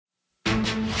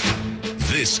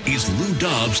This is Lou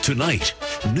Dobbs Tonight.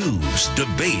 News,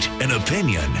 debate, and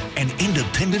opinion. An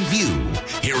independent view.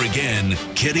 Here again,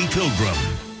 Kitty Pilgrim.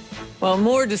 Well,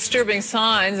 more disturbing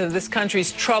signs of this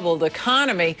country's troubled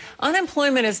economy.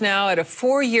 Unemployment is now at a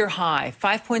 4-year high,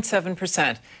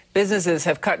 5.7%. Businesses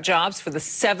have cut jobs for the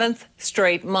 7th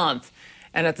straight month.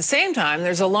 And at the same time,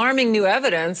 there's alarming new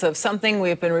evidence of something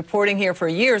we've been reporting here for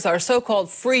years. Our so-called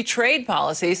free trade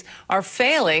policies are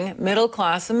failing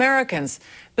middle-class Americans.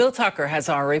 Bill Tucker has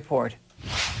our report.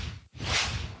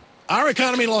 Our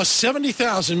economy lost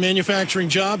 70,000 manufacturing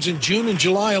jobs in June and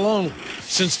July alone.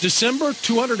 Since December,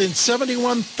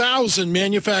 271,000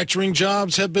 manufacturing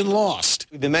jobs have been lost.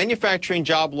 The manufacturing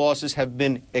job losses have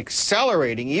been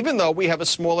accelerating, even though we have a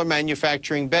smaller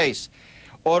manufacturing base.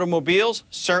 Automobiles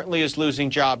certainly is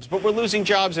losing jobs, but we're losing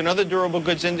jobs in other durable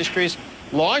goods industries,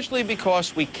 largely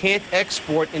because we can't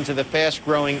export into the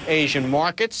fast-growing Asian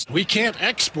markets. We can't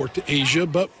export to Asia,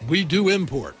 but we do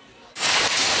import.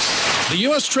 The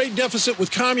U.S. trade deficit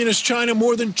with communist China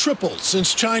more than tripled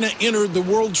since China entered the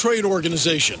World Trade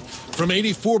Organization, from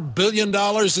 $84 billion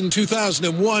in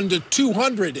 2001 to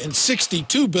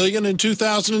 $262 billion in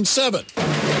 2007.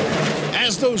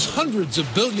 As those hundreds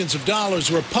of billions of dollars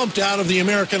were pumped out of the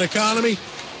American economy,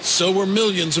 so were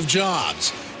millions of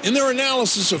jobs. In their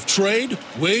analysis of trade,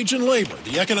 wage, and labor,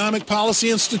 the Economic Policy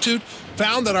Institute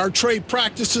found that our trade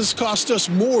practices cost us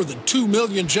more than 2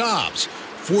 million jobs.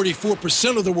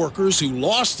 44% of the workers who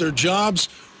lost their jobs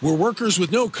were workers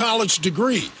with no college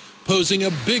degree, posing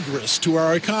a big risk to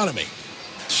our economy.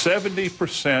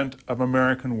 70% of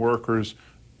American workers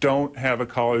don't have a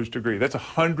college degree. That's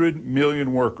 100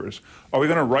 million workers. Are we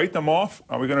going to write them off?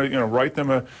 Are we going to write them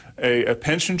a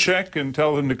pension check and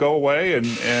tell them to go away and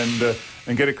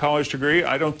get a college degree?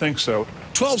 I don't think so.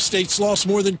 12 states lost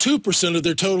more than 2% of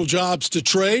their total jobs to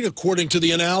trade, according to the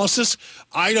analysis.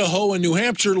 Idaho and New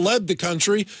Hampshire led the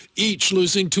country, each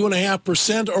losing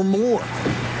 2.5% or more.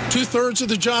 2/3 of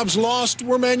the jobs lost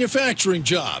were manufacturing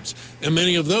jobs, and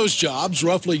many of those jobs,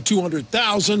 roughly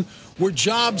 200,000, were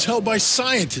jobs held by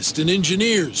scientists and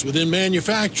engineers within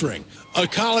manufacturing. A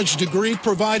college degree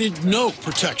provided no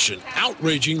protection,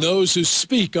 outraging those who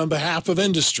speak on behalf of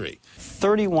industry.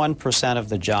 31% of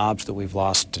the jobs that we've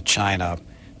lost to China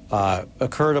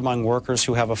occurred among workers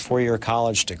who have a 4-year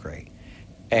college degree.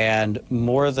 And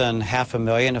more than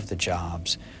 500,000 of the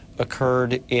jobs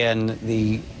occurred in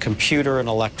the computer and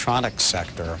electronics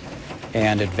sector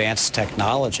and advanced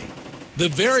technology. The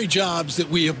very jobs that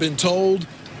we have been told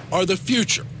are the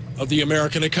future of the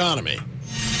American economy.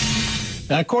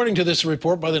 Now, according to this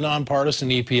report by the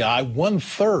nonpartisan EPI,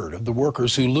 1/3 of the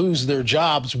workers who lose their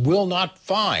jobs will not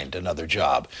find another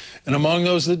job. And among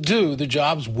those that do, the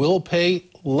jobs will pay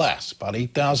less, about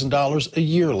 $8,000 a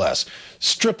year less,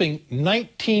 stripping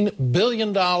 $19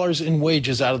 billion in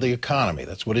wages out of the economy.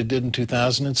 That's what it did in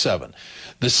 2007.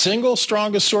 The single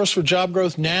strongest source for job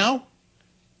growth now?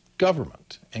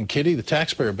 Government. And Kitty, the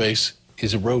taxpayer base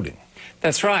is eroding.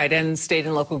 That's right. And state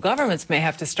and local governments may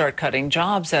have to start cutting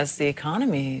jobs as the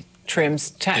economy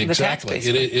trims the tax base.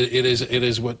 It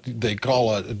is what they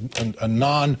call a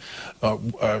non.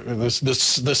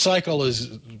 The cycle is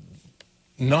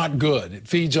not good. It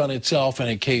feeds on itself and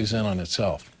it caves in on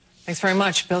itself. Thanks very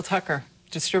much, Bill Tucker.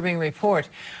 Disturbing report.